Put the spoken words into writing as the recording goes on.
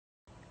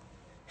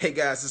Hey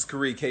guys, this is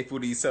Kareem,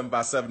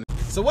 KFoodieEats757.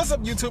 So what's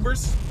up,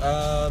 YouTubers?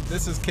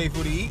 This is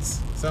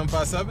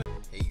KFoodieEats757.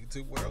 Hey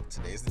YouTube world,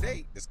 today's the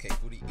day. This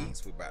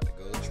KFoodieEats. We're about to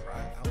go try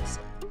out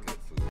some good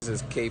food. This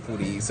is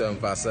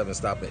KFoodieEats757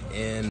 stopping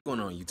in. What's going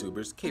on,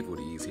 YouTubers?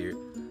 KFoodieEats here.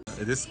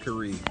 This is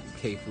Kareem,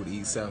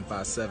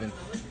 KFoodieEats757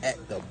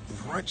 at the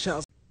brunch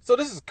house. So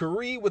this is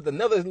Kareem with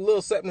another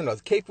little segment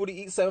of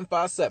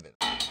KFoodieEats757.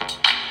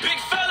 Big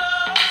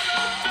fella,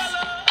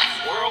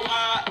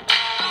 worldwide.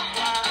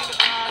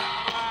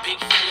 Big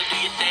fella, do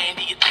your thing,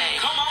 do your thing.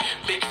 Come on.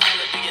 Big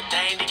fella, do your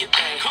thing, do your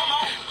thing. Come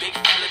on. Big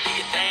fella, do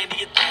your thing, do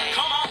your thing.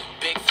 Come on.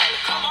 Big fella,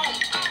 come on.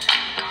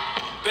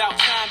 About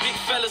time, big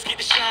fellas get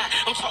the shine.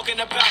 I'm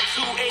talking about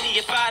 280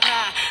 and 59.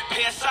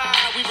 Pay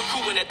aside, we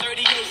recruiting at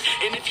 38.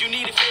 And if you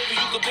need a favor,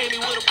 you can pay me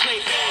with a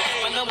plate.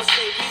 My number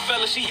say, big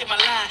fella, she hit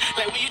my line.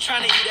 Like, when you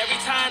trying to eat every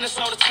time, that's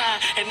all the time.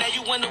 And now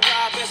you wonder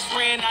why best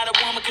friend not a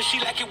woman, cause she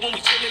like it when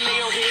we chillin',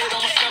 lay her head on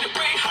my stomach.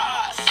 Break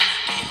hearts.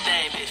 Do your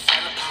thing, big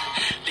fella.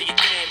 Do your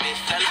thing, big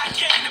fella. I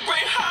came to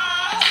break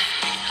hearts.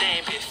 Do your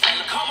thing, big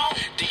fella. Come on.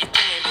 Do your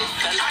thing, big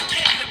fella. I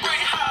came to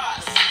break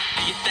hearts.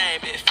 Do your thing,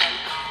 big fella.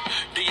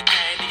 Do your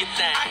thing, do your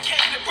thing. I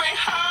came to break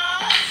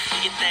hearts. Do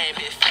your thing,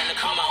 big fella.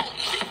 Come on.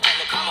 Big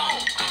fella, come on.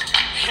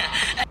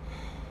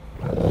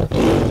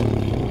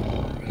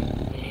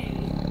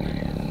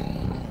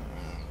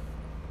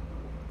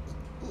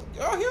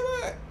 Y'all hear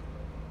that?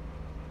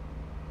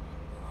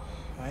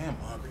 I am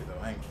hungry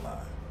though, I ain't gonna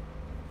lie.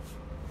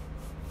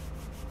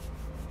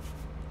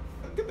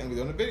 Good thing we're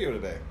doing a video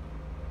today.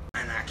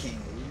 And I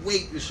can't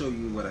wait to show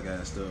you what I got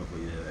in store for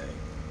you today.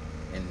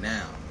 And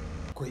now,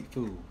 great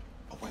food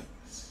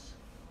awaits.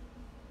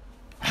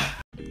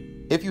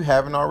 If you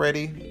haven't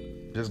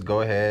already, just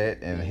go ahead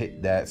and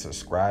hit that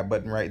subscribe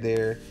button right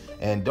there.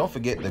 And don't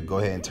forget to go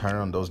ahead and turn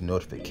on those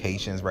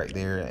notifications right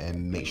there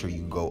and make sure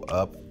you go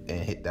up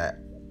and hit that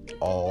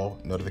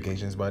all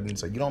notifications button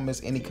so you don't miss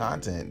any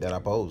content that I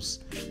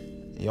post.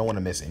 You don't want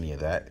to miss any of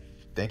that.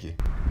 Thank you.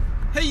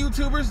 Hey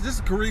YouTubers, this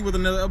is Kareem with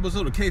another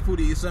episode of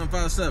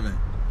KFoodieEats757.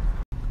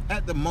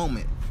 At the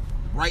moment,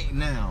 right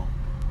now,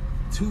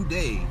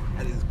 today,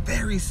 at this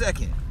very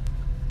second,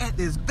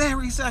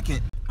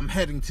 I'm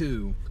heading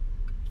to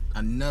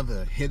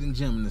another hidden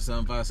gem in the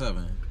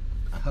 757.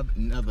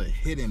 Another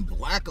hidden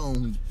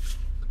black-owned,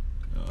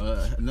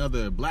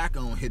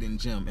 hidden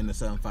gem in the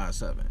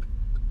 757.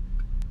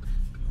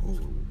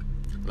 Ooh.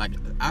 Like,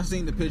 I've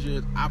seen the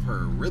pictures. I've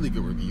heard really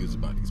good reviews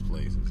about these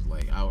places.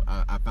 Like,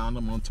 I found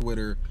them on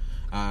Twitter.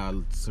 I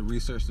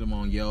researched them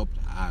on Yelp.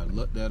 I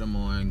looked at them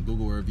on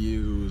Google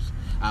reviews.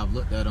 I've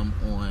looked at them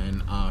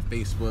on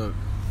Facebook.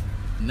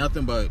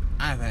 Nothing but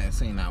I haven't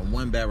seen not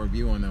one bad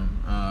review on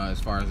them. As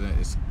far as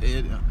it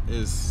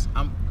is,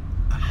 I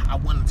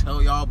want to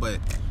tell y'all, but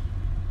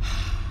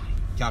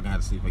y'all gonna have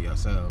to see for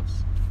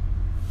yourselves.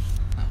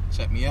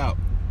 Check me out.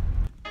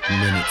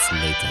 Minutes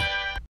later.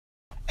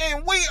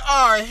 And we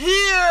are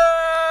here.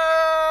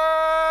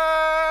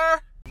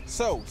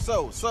 So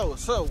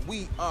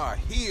we are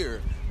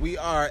here. We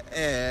are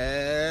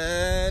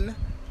in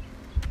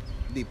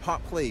the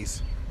Pop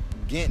Place,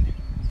 Ghent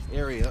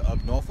area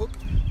of Norfolk,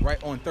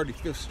 right on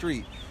 35th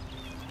Street.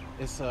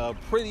 It's a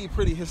pretty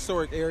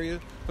historic area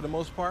for the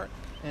most part.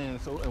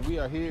 And we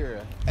are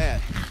here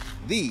at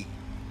the,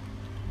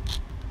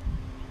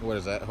 what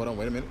is that? Hold on,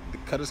 wait a minute. The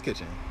Cuttas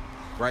Kitchen,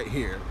 right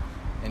here.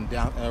 And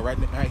down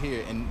right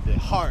here in the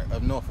heart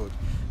of Norfolk,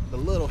 the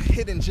little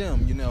hidden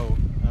gem, you know,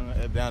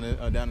 down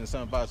in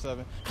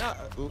 757.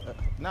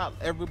 Not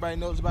everybody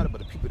knows about it, but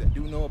the people that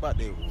do know about it,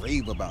 they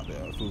rave about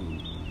their food.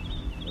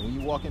 And when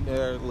you walk in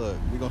there, look,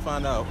 we're gonna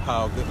find out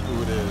how good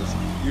food is.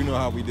 You know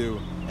how we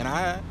do. And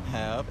I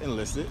have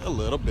enlisted a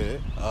little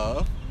bit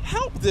of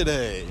help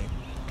today.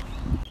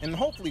 And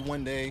hopefully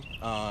one day,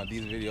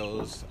 these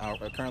videos,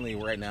 currently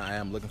right now I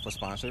am looking for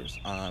sponsors.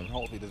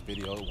 Hopefully this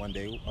video one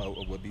day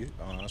will be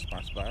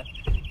sponsored by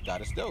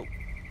Cuttas Dope.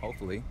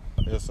 Hopefully.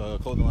 It's a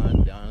clothing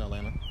line down in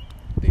Atlanta.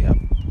 They have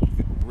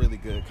really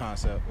good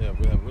concept. Yeah,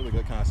 we have really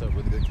good concept,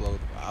 really good clothes.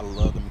 I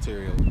love the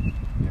material and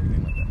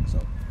everything like that. So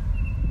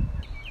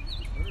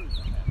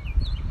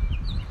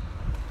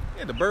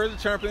yeah, the birds are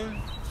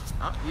chirping.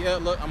 Yeah,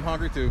 look, I'm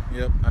hungry too.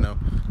 Yep, I know.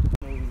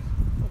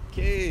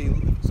 Okay,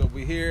 so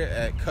we're here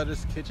at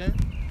Cuttas Kitchen.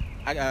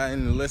 I got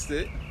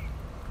enlisted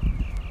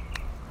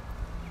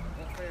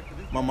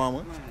my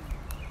mama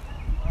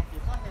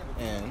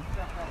and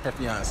her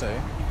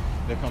fiance.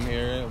 They come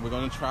here and we're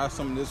gonna try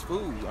some of this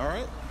food, all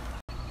right?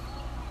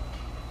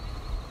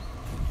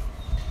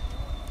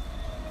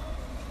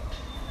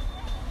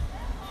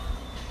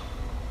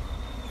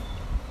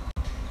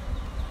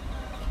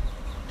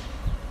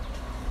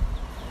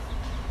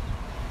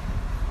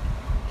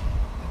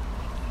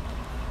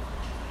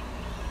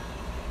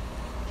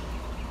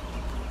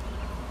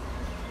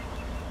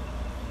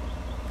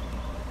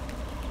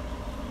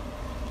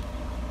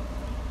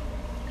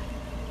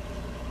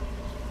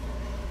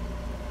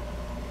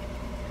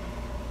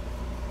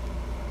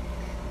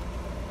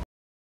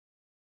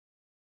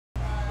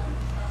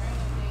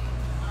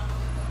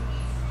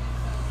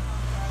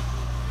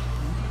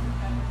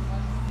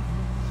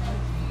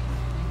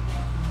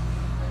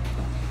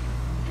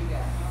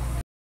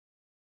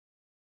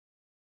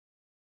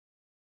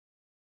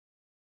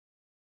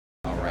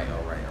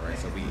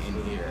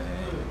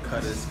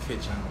 Cuttas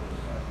kitchen.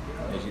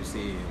 As you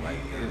see, like,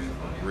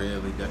 it's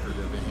really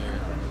decorative in here.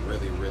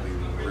 Really, really,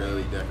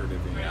 really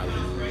decorative in here. I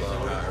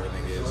love how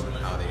everything is and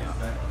how they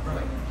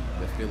like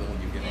the feeling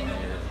when you get in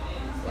here.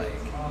 Like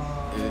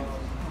it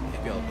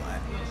feels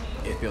black.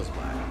 It feels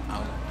black. I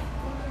love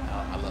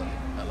it.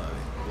 I love it.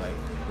 Like,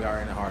 we are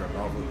in the heart of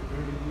Norfolk.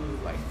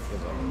 Like,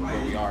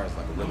 where we are is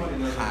like a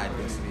really high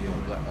density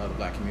of the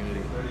black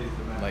community.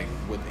 Like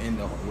within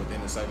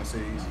the 7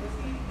 cities.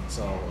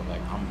 So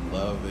like, I'm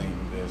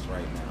loving this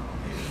right now.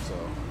 So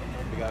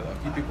we got a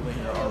few people in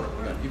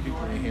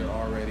here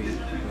already.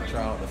 We're gonna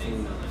try out the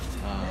food.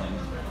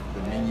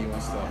 The menu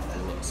and stuff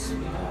looks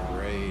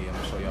great. I'm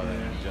gonna show y'all that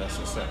in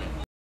just a second.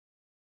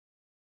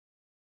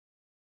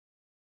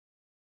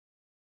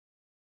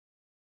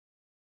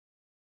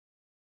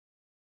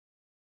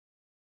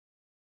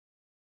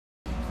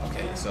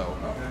 Okay, so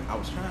I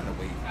was trying to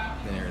wait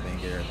and everything,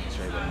 get everything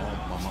straight, but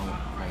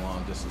my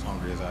mom just as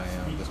hungry as I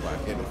am. That's where I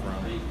get it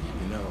from,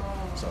 you know.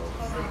 So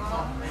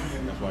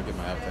that's where I get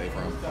my appetite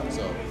from.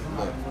 So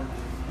look,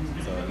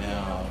 so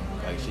now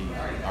like she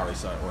already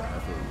started ordering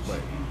her food,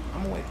 but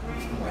I'm gonna wait.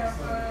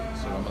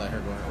 So I'm gonna let her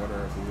go and order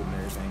her food and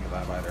everything, because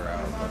I invite her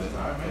out, put it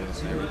on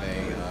this and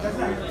everything.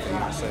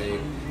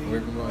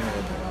 We're gonna go ahead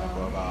and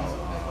go about.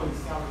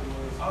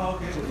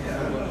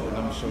 And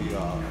I'm gonna show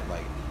y'all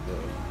like the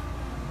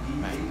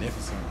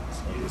magnificence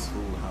of this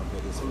food, how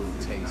good this food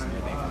tastes and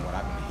everything from what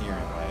I've been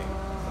hearing. Like,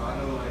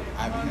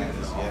 I haven't had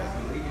this yet.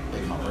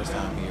 It's my first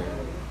time here.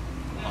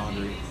 I'm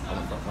hungry. I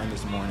went for a run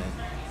this morning.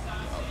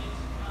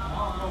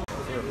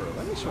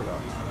 Let me show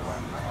y'all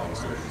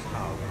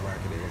how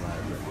rackety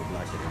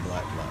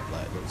black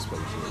this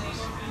place is.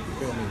 You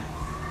feel me?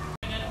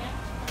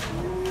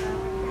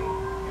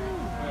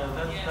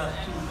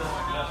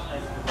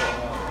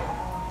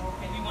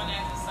 Maybe one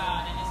as a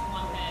side and it's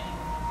one patty.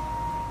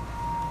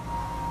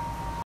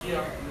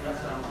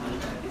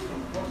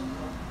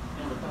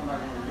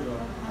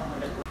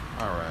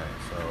 Alright,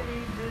 so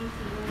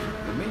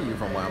the menu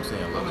from what I'm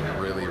seeing looks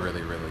really,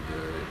 really, really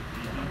good.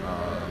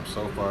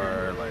 So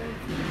far, like,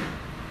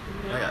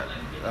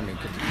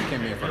 you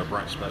came in for the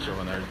brunch special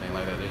and everything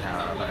like that. They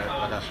have,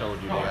 like I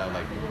showed you, they have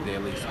like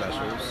daily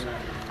specials.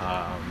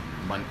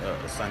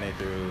 Sunday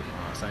through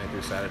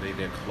Saturday.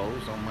 They're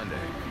closed on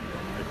Monday.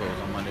 They're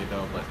closed on Monday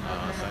though, but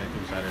Sunday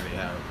through Saturday they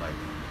have like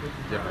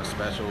different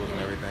specials and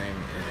everything.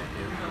 And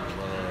it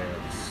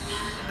looks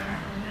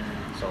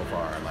so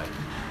far like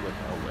with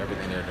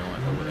everything they're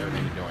doing,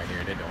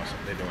 here, they're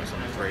doing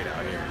something great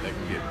out here. They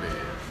can get big.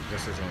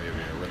 This is going to be a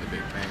really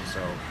big thing.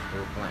 So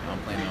I'm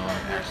planning on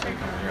actually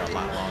coming here a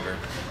lot longer.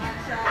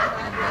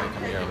 I'm going to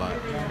come here a lot.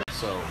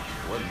 So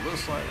what it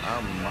looks like,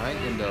 I might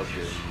end up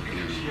getting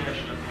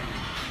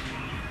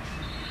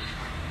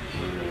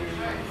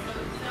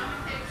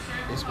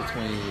it's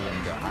between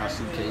the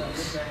icy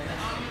cakes,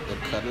 the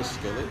Cuttas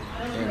skillet,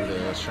 and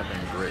the shrimp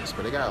and grits.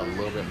 But they got a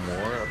little bit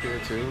more up here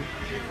too.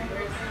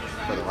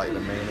 But like the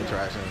main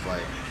attractions,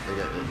 like they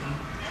got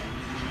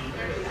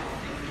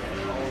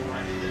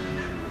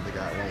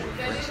one with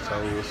French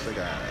toast. They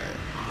got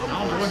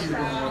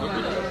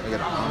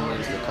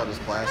omelets, the Cuttas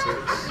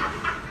classics.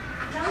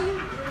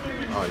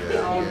 Oh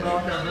yeah.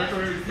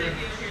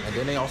 And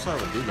then they also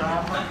have a vegan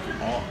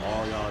menu.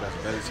 All y'all that's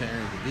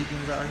vegetarians, the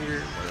vegans out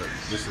here,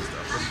 this is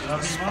the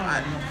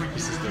spot.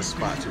 This is the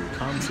spot to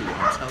come to.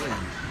 I'm telling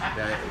you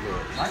that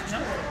look.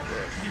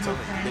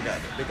 They got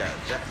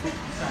jackfruit.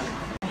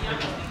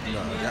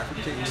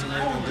 Jackfruit cakes and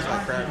everything, just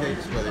like crab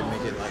cakes, but they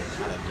make it like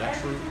out of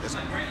jackfruit.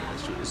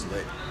 It's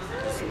lit.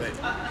 It's lit.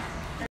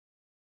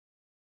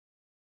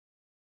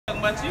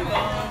 But you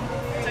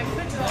take a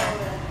picture.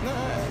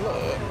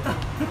 Look.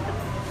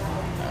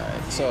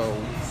 Alright, so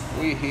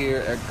we here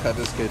at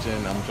Cuttas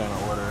Kitchen. I'm trying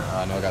to order.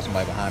 I know I got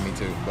somebody behind me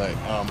too, but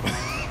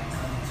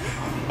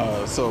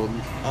so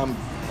I'm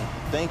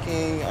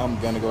thinking I'm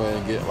gonna go ahead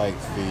and get like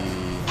the.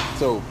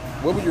 So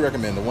what would you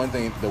recommend? The one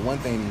thing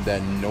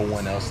that no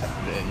one else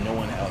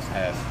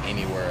has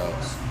anywhere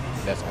else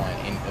that's on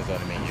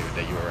the menu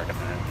that you would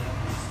recommend?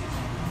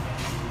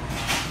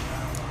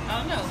 I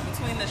don't know.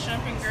 Between the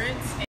shrimp and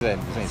grits.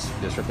 Between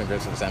the shrimp and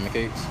grits and the salmon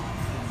cakes.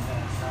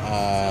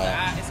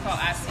 It's called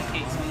icy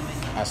cakes.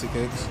 Icy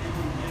cakes.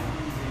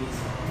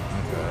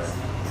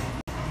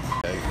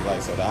 Okay.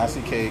 Like so, the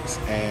icy cakes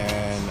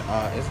and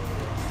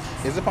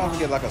is it possible to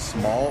get like a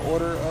small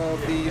order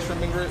of the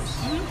shrimp and grits?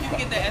 You can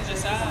get the extra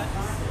side.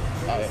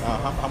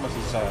 How much is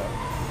the side?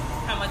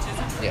 How much is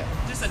it? Yeah.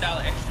 Just $1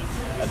 extra.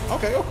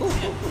 Okay. Oh, cool.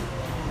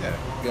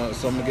 Yeah.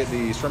 So I'm gonna get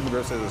the shrimp and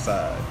grits as a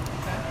side.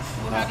 Okay.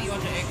 Well, how do you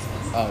want your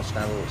eggs?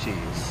 Scrambled with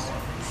cheese.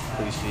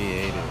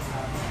 Appreciate it.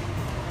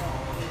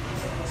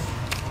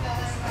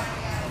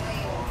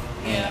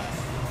 Yeah.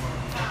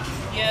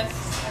 Yes.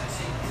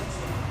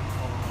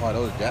 Oh,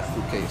 those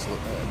jackfruit cakes. The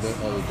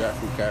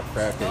jackfruit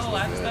crab cakes. Oh, I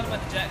just thought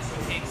about the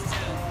jackfruit cakes too.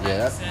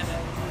 Yeah.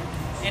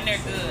 And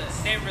they're good.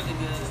 They're really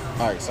good.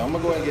 All right, so I'm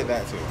gonna go ahead and get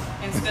that too.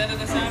 Instead of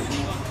the salmon,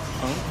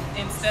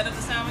 instead of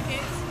the salmon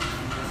cakes.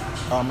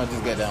 I'm gonna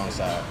just get that on the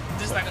side.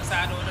 Just like a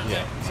side order.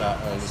 Yeah,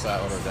 the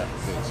side order of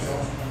jackfruit cakes.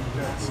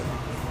 Yeah.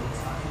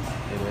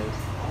 It is.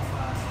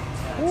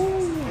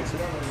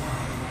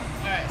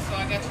 Alright, so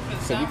I got you for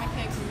the salmon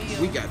cakes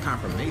meal. We got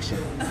confirmation.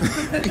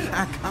 We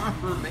got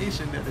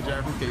confirmation that the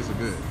jackfruit cakes are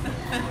good.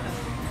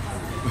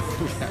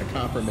 We got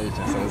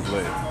confirmation, so it's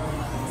lit.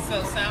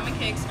 So salmon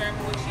cake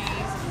scrambled with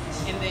cheese,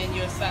 and then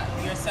your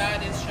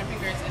side is shrimp and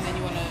grits, and then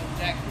you want a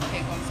jackfruit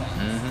cake on the side.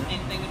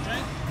 Anything to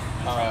drink?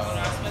 One of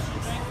our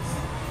special drinks.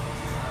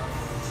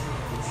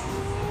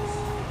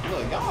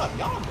 Look, y'all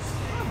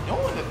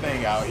doing the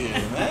thing out here,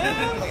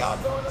 man. Like y'all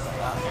doing the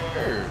thing out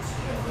here.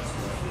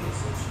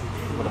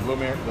 With the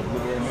blueberry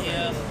mix?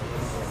 Yeah.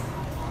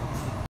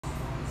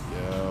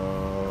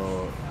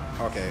 Yo.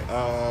 Okay.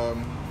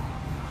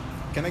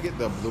 Can I get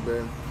the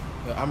blueberry?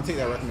 I'm gonna take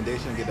that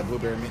recommendation and get the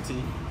blueberry mint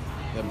tea.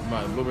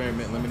 My blueberry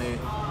mint lemonade.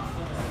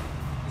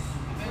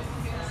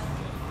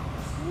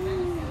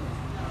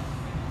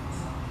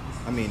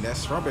 I mean, that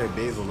strawberry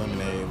basil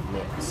lemonade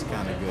looks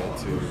kind of good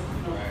too.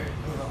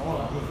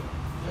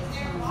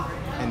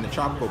 And the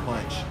tropical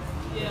punch.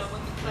 Yeah,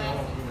 with the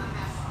classic.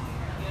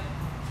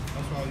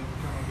 That's why you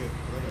kind of get,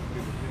 I got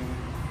people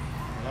feeling,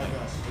 and I get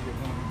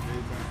one of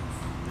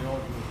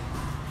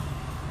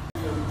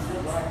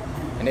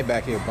the And they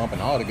back here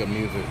bumping all the good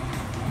music.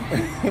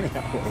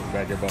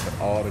 Back here bumping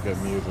all the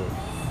good music.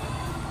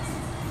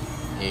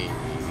 Hey.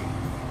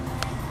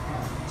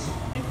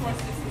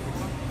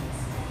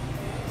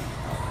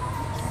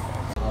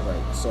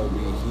 Alright, so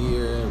we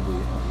here,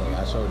 like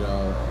I showed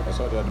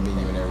y'all the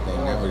menu and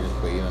everything. Now we're just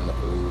waiting on the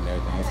food and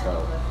everything.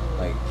 So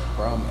like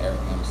from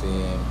everything I'm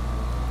seeing,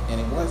 and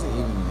it wasn't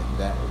even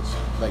that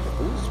like the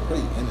food is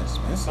pretty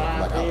inexpensive.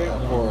 Like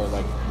for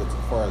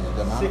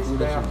the amount of food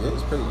that you get,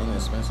 it's pretty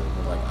inexpensive.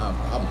 But like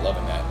I'm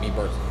loving that. Me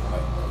personally,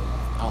 like I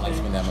don't like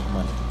spending that much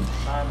money.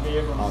 I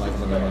don't like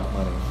spending that much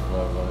money.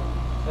 But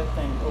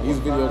these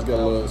videos get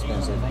a little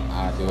expensive.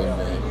 I do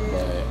admit,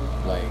 but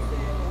like.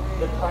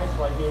 The price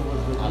right here was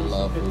I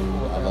love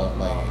food. I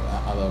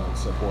love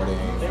supporting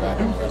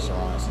black-owned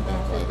restaurants and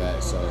things like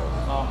that. So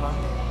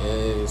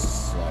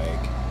it's like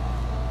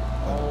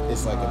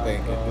a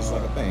thing. It's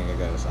like a thing, I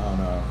guess. I don't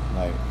know.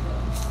 Like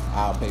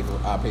I'll pay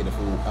the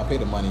food. I'll pay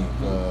the money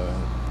for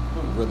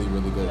really,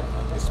 really good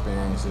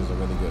experiences or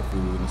really good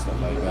food and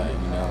stuff like that.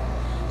 You know.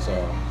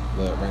 So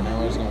but right now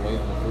we're just gonna wait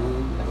for the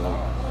food.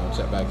 I'll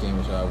check back in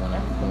with y'all when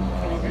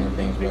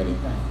everything's ready.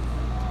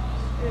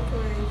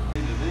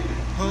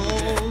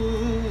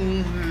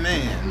 Oh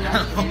man!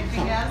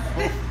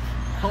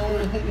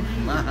 Oh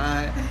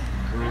my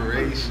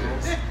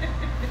gracious!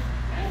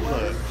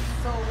 Look.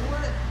 So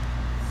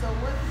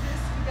what is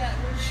this? You got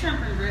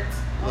shrimp and grits.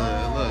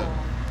 Look.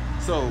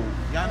 So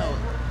y'all know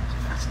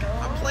I got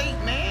my plate,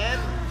 man.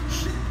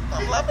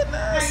 I'm loving this.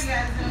 How you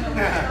guys doing?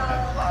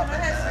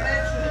 That has some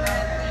extra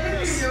that.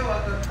 You're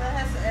welcome. That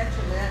has some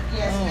extra that.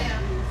 Yes,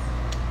 ma'am.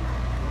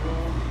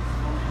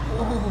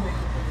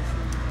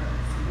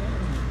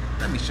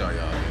 Let me show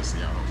y'all this,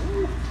 y'all.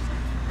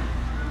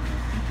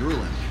 I'm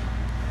drooling.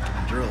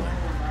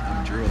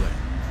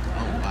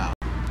 Oh wow.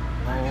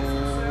 Oh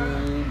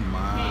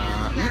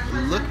my.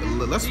 Look.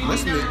 Let's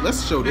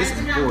show this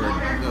in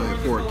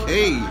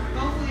 4K.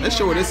 Let's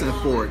show this in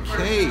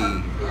 4K.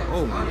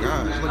 Oh my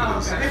gosh, look at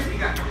this.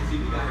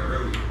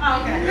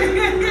 Okay.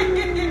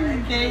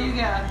 There you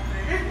go.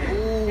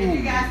 Ooh. If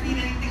you guys need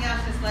anything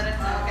else, just let us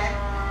know, okay?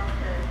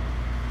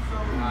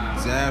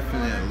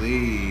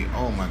 Definitely.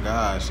 Oh my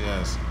gosh,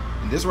 yes.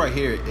 And this right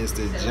here is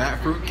the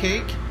jackfruit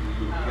cake.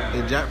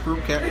 The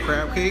jackfruit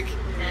crab cake.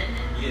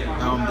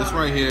 This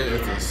right here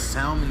is a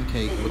salmon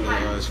cake with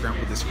the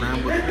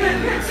scrambled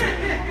eggs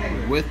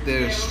with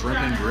their shrimp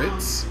and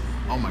grits.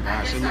 Oh my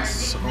gosh, it looks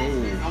so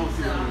good.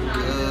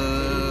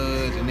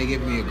 And they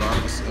give me a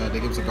garlic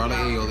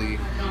aioli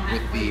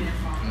with the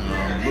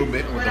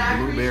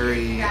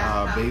blueberry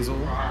basil.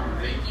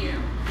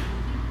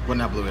 Well,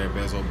 not blueberry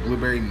basil,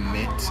 blueberry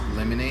mint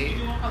lemonade.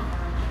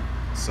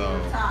 So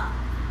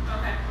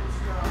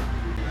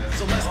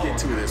let's get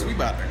to this. We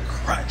about to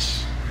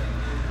crunch.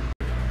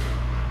 I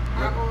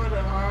ordered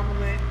an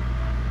omelet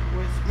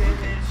with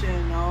spinach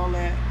and all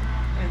that,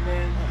 and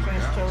then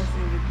French toast.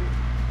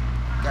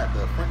 Got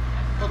the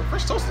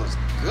French toast looks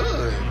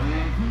good.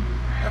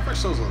 That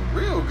French toast looks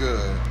real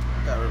good.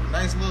 Got a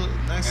nice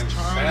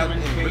charm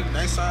and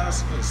nice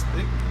size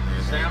stick.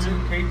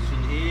 salmon cakes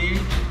and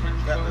eggs.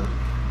 Got the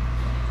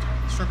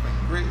shrimp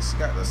and grits.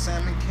 Got the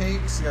salmon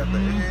cakes. Got the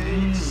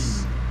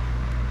eggs.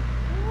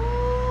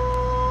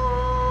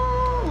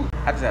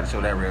 I just had to show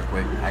that real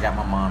quick. I got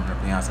my mom and her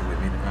fiance with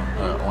me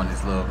on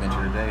this little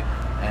venture today.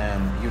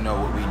 And you know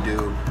what we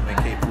do in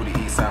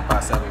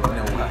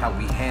KFoodieEats757. You know how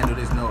we handle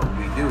this, know what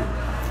we do.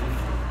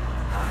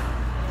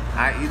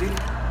 I eat it.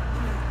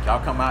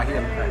 Y'all come out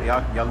here.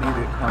 Y'all leave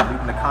it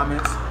in the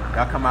comments.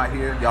 Y'all come out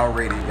here. Y'all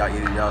rate it. Y'all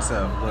eat it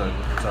yourself. Look,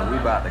 so we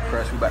about to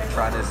crush. We about to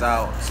try this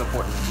out.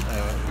 Supporting.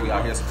 We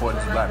out here supporting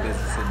this black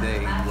business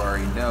today. You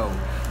already know.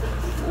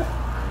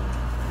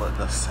 But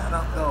the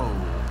setup though,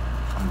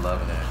 I'm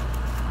loving it.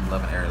 I'm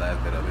loving every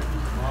last bit of it.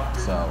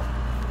 So,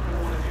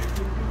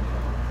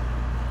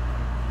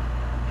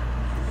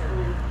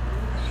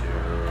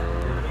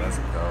 sure, let's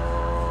go.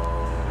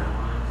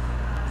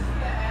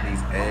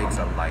 these eggs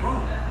are like,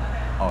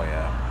 oh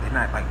yeah,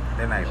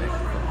 they're not even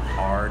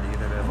hard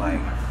either. They're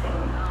like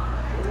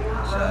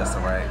just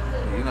right.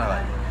 You know,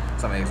 like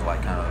some eggs are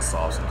like kind of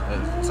soft,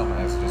 some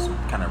eggs just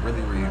kind of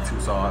really too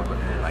soft, but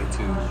they're like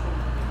too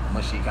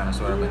mushy kind of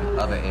sort of. And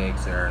other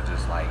eggs are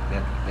just like they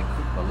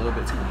cook a little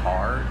bit too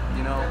hard,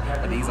 you know.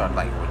 But these are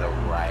like with the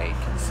right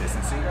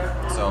consistency.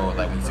 So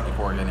like when you stick your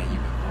fork in it,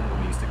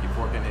 when you stick your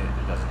fork in it,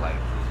 it does like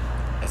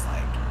it's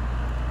like.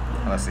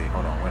 Let's see.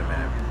 Hold on. Wait a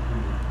minute.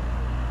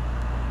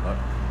 Look.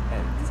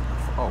 And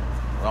oh,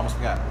 I almost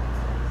forgot.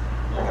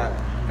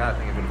 God,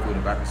 thank you for the food.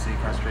 About to see,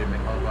 concentrate, make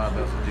all God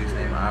bless in Jesus'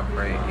 name. I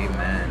pray.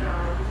 Amen.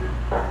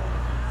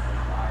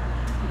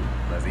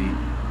 Let's eat.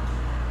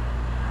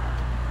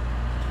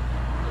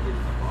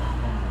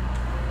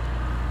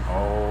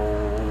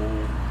 Oh,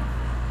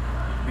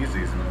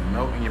 these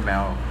melt in your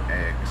mouth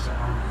eggs.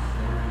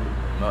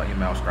 Melt in your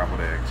mouth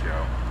scrambled eggs,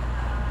 yo.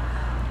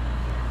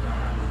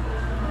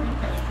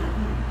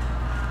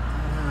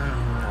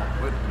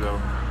 Good to go.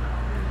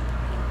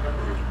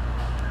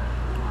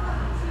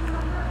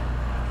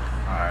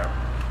 Alright,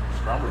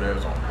 scrambled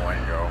eggs on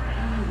point, yo.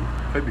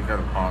 Could be kind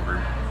of hungry,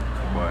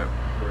 but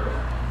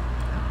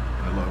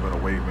and a little bit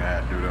of weight we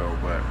had to do though.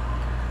 But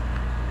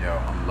yo,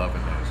 I'm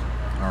loving this.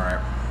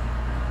 Alright.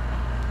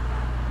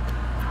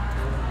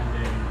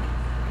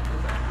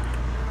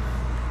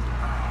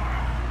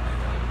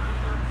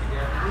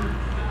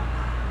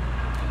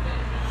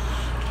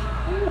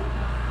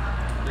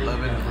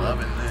 Loving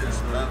this.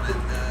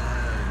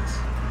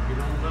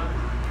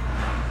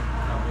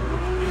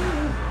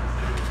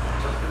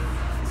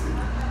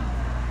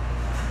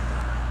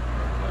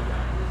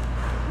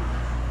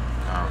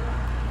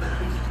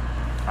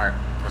 Alright,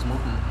 let's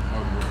move from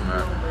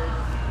that.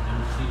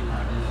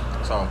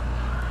 So,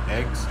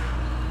 eggs,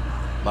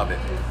 love it.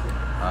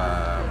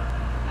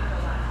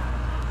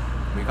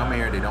 When you come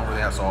here, they don't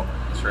really have salt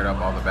straight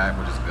up all the back,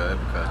 which is good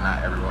because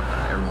not everyone can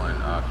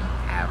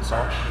have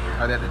salt.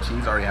 Or that the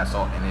cheese already has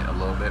salt in it a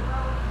little bit.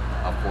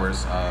 Of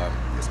course,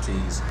 this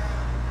cheese,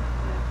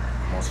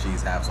 most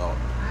cheese has salt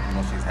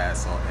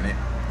in it,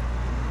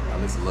 at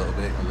least a little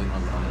bit,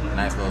 a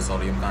nice little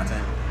sodium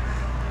content.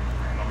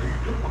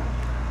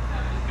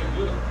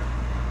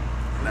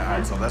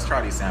 Alright, so let's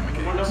try these salmon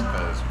cakes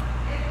because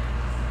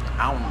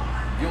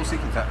you don't see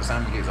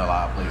salmon cakes a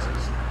lot of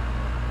places.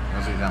 You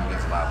don't see salmon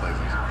cakes a lot of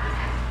places.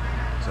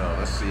 So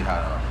let's see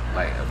how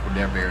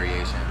their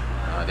variation,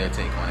 their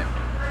take on it.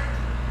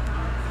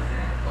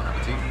 Bon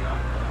appetit.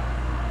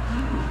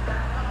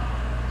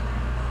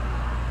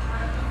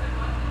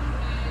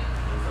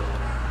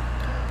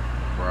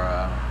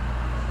 Bruh.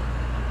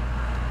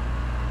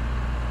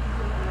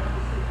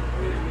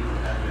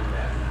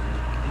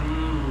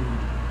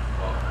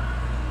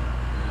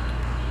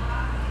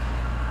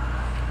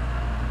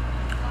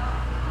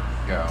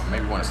 Yo,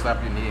 maybe want to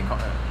slap your knee and call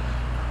it.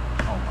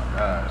 Oh my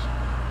gosh.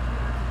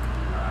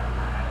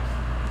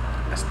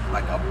 It's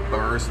like a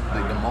burst.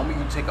 Like the moment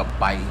you take a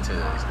bite into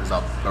this, it's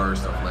a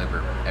burst of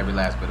flavor. Every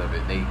last bit of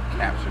it. They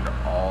captured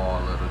all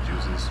of the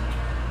juices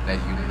that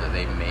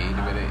they made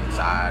with it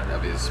inside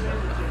of it. It's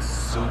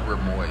super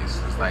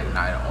moist. It's like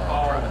not at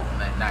all dry.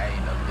 Not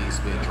even the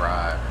least bit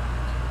dry.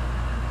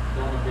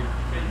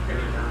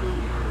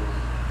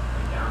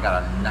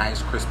 Got a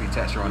nice crispy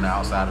texture on the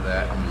outside of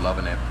that. I'm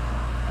loving it.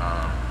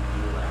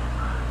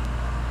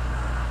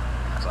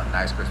 It's a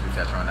nice crispy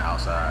texture on the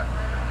outside.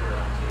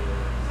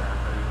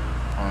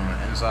 On the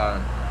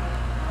inside,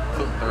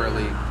 cooked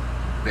thoroughly,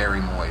 very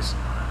moist.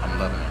 I'm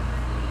loving it.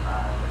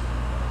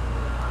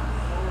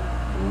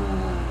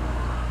 Ooh.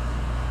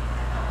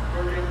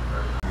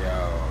 Yo,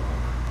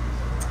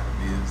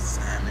 these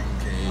salmon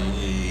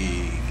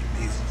cake.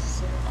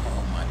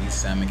 These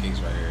salmon cakes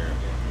right here.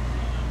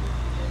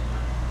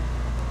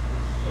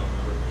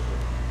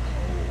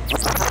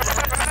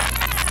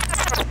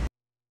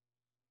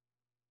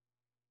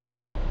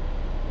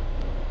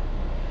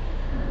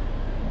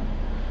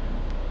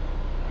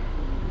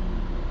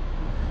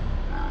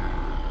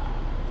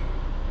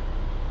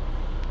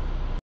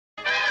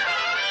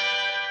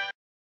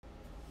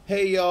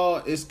 Hey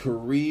y'all, it's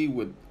Karee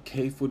with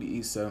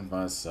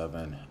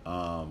KFoodieEats757.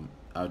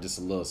 Just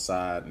a little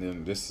side,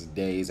 and this is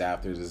days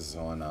after. This is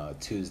on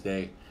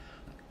Tuesday.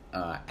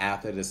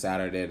 After the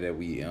Saturday that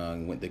we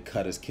went to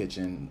Cuttas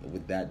kitchen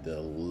with that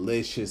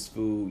delicious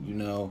food, you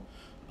know.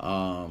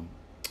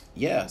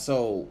 Yeah,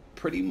 so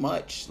pretty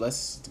much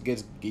let's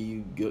get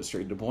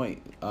straight to the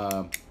point.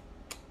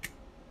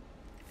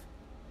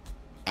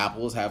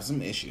 Apple is having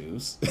some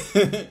issues.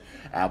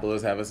 Apple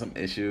is having some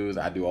issues.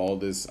 I do all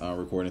this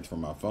recording from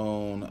my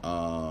phone.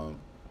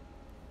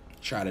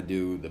 Try to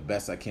do the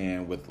best I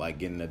can with like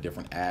getting the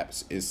different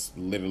apps. It's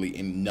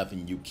literally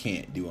nothing you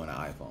can't do on an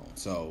iPhone.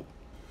 So,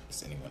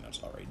 as anyone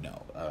else already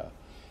know,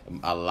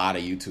 a lot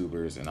of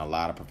YouTubers and a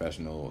lot of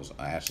professionals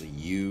actually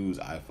use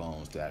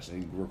iPhones to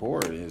actually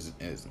record.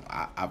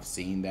 I've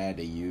seen that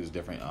they use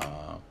different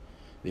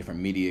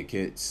media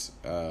kits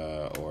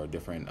or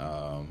different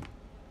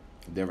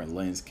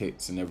lens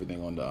kits and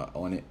everything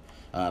on it,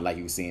 like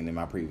you were seeing in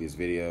my previous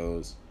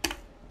videos.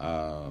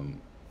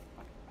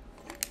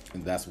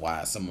 And that's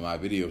why some of my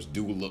videos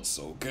do look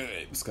so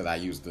good. It's because I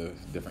use the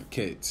different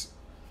kits.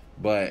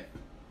 But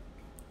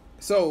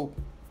so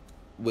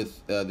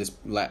with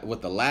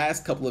with the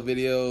last couple of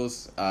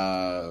videos,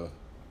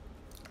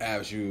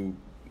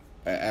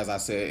 as I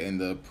said in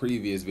the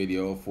previous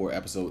video for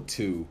episode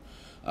 2,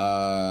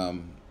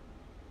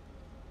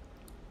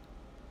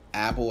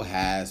 Apple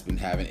has been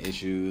having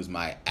issues.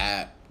 My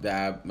apps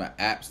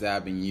that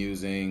I've been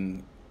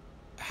using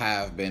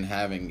have been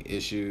having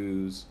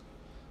issues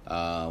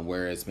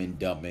where it's been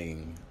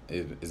dumping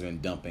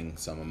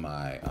some of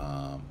my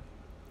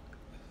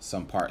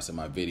some parts of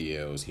my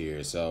videos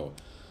here. So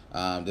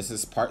this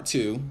is part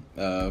 2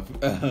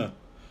 of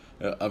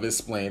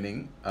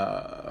explaining.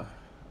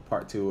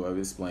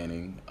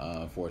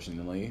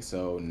 Unfortunately.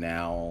 So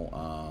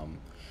now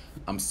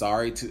I'm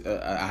sorry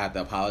to I have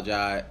to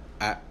apologize.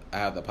 I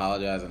have to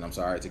apologize, and I'm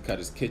sorry to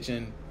Cuttas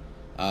Kitchen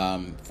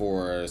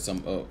for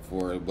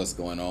what's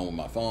going on with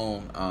my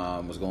phone,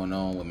 what's going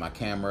on with my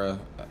camera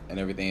and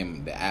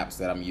everything, the apps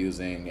that I'm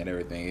using and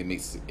everything.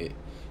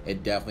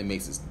 It definitely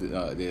makes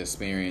the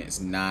experience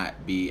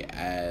not be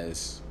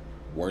as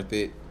worth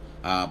it.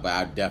 But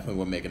I definitely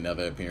will make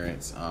another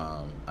appearance.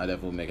 To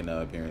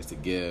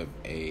give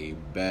a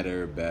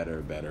better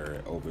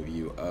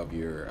overview of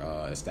your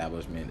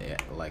establishment.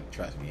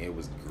 Trust me, it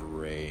was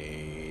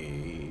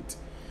great.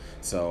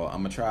 So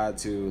I'm gonna try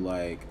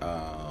to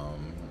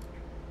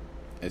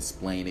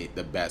explain it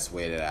the best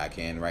way that I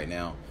can right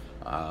now.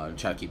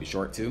 Try to keep it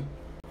short too.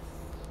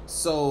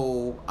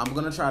 So I'm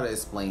gonna try to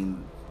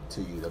explain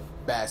to you the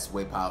best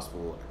way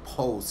possible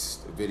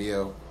post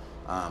video.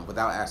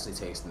 Without actually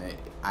tasting it.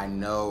 I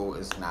know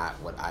it's not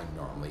what I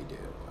normally do.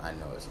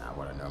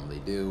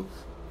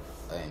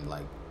 And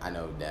I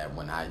know that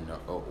when I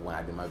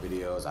do my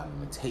videos, I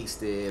normally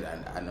taste it.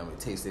 I normally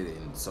taste it,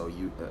 and so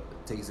you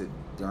taste it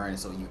during,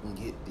 so you can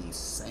get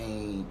so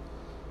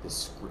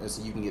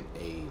you can get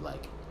a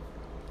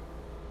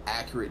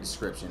accurate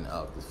description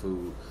of the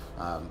food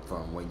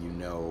from when you're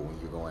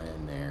going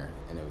in there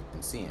and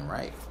seeing,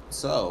 right?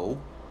 So.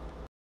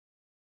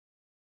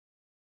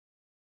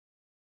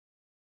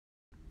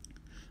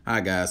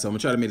 Alright guys, so I'm going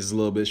to try to make this a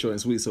little bit short and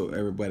sweet so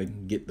everybody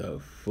can get the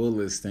full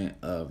extent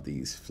of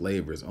these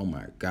flavors. Oh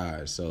my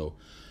gosh. So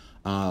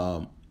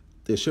the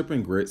shrimp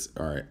and grits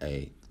are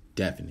a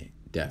definite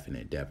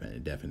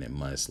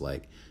must.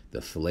 Like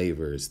the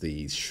flavors,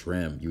 the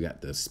shrimp, you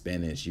got the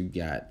spinach, you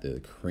got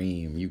the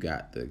cream, you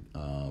got the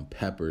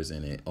peppers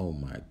in it. Oh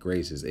my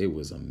gracious, it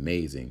was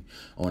amazing.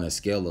 On a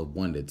scale of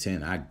 1 to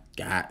 10, I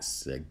got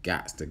to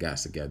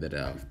get that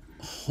out.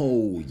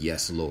 Oh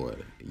yes,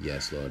 Lord,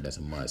 that's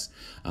a must.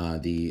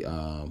 The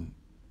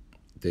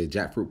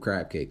jackfruit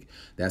crab cake.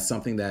 That's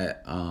something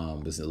that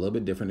was a little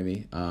bit different to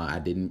me. I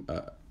didn't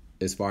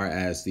as far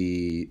as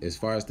the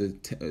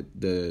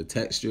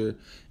texture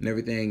and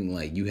everything.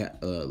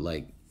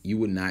 You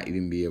would not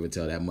even be able to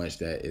tell that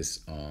much.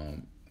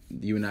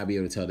 You would not be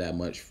able to tell that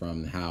much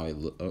from how it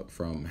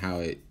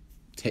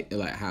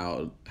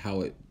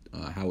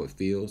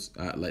feels,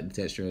 like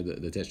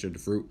the texture of the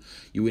fruit.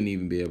 You wouldn't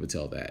even be able to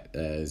tell that.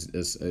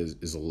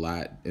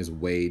 It's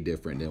way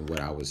different than what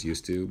I was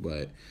used to.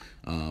 But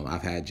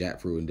I've had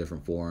jackfruit in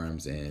different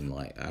forms, and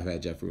I've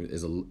had jackfruit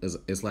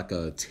it's like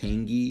a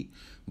tangy,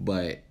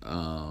 but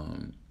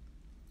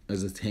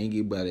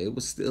it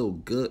was still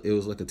good. It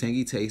was like a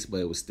tangy taste, but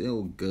it was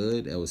still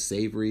good. It was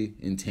savory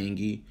and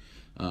tangy.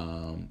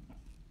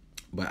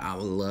 But I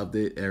loved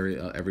it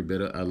every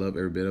bit of. I love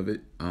every bit of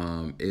it.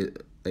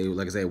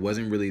 Like I said, it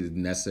wasn't really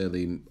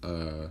necessarily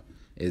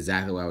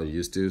exactly what I was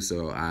used to.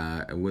 So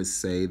I would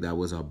say that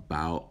was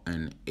about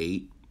an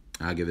 8.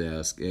 I'll give it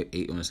an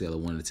 8 on a scale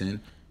of 1 to 10.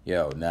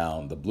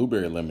 Now the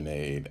blueberry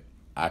lemonade,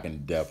 I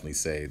can definitely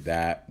say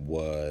that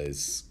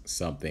was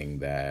something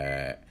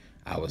that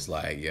I was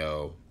like,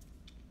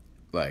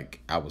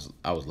 I was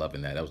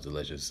loving that. That was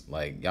delicious.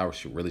 Y'all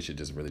should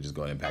just go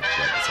ahead and package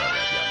that and sell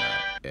that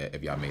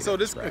if y'all made it. So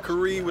this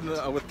curry with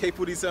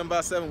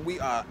KFoodieEats757, we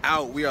are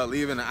out. We are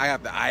leaving. I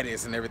have the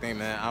itis and everything,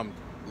 man.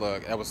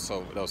 That was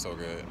so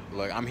good.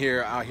 Look, I'm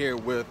out here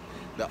with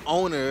the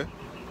owner,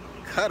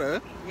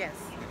 Cuttas. Yes.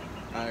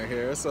 Out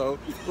here. So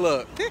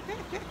look,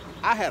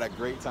 I had a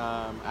great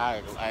time.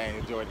 I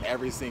enjoyed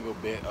every single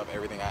bit of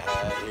everything I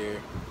had here.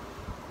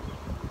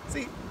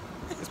 See,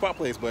 it's pop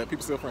place, but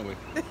people still friendly.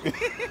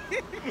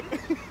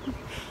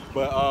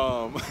 But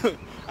I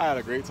had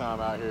a great time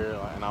out here,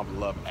 and I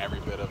love every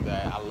bit of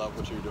that. I love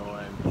what you're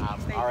doing. I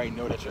already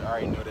know that you're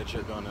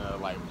gonna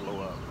blow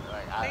up.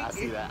 I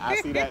see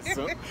that.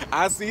 So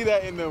I see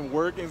that in the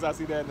workings. I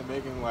see that in the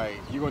making.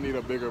 You're gonna need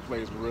a bigger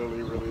place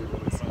really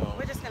soon.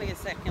 We're just gonna get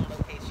second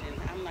location.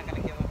 I'm not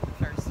gonna give up the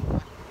first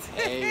one.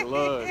 Hey,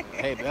 look.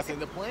 Hey, that's in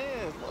the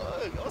plans.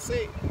 Look, you'll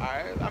see. All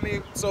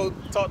right. So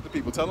talk to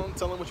people. Tell them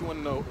what you want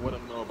to know. What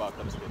them know about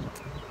Cuttas Kitchen.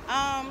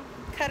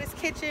 Cuttas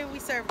Kitchen, we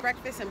serve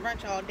breakfast and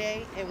brunch all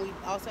day, and we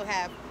also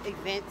have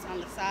events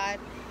on the side.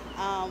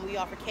 We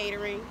offer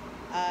catering.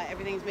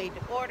 Everything's made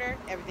to order.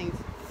 Everything's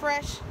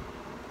fresh.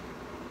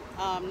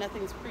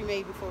 Nothing's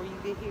pre-made before you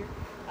get here.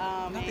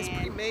 Nothing's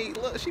pre-made.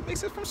 Look, she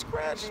makes it from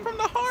scratch, from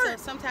the heart.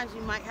 So sometimes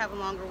you might have a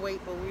longer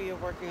wait, but we are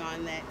working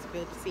on that to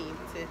build a team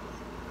to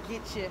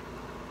get you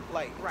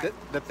Like right.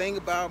 the thing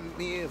about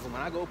me is when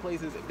I go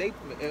places,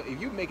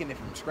 if you making it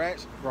from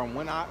scratch from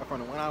when I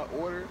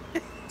order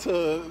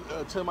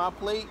to my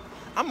plate,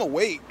 I'ma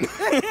wait.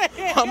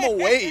 I'ma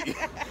wait.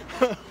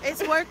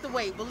 It's worth the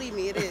wait. Believe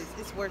me, it is.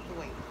 It's worth the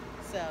wait.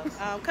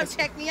 So come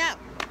check me out.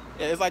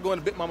 Yeah, it's like going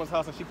to Big Mama's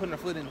house and she putting her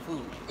foot in the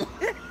food.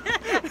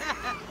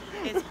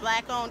 It's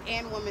black owned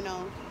and women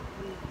owned.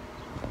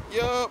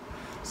 Yup.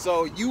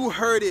 So you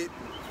heard it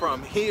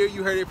from here.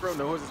 You heard it from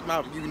the horse's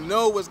mouth. You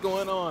know what's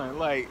going on.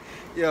 Like,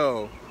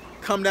 yo,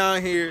 come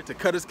down here to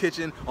Cuttas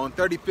Kitchen on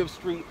 35th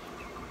Street,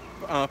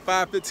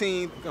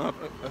 515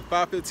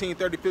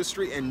 35th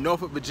Street in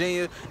Norfolk,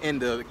 Virginia, in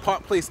the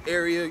Park Place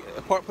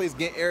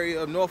Ghent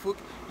area of Norfolk.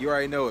 You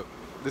already know it.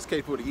 This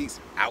KFoodie Eats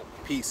out.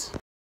 Peace.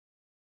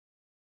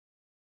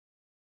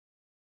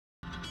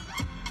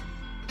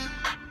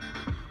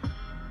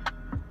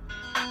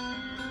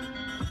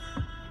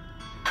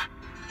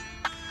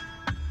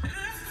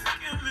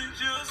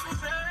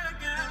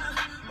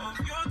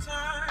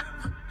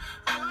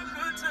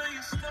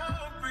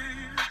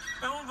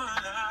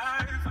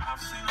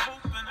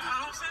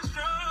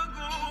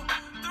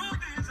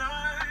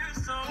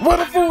 Where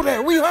the food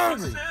at? We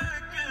hungry.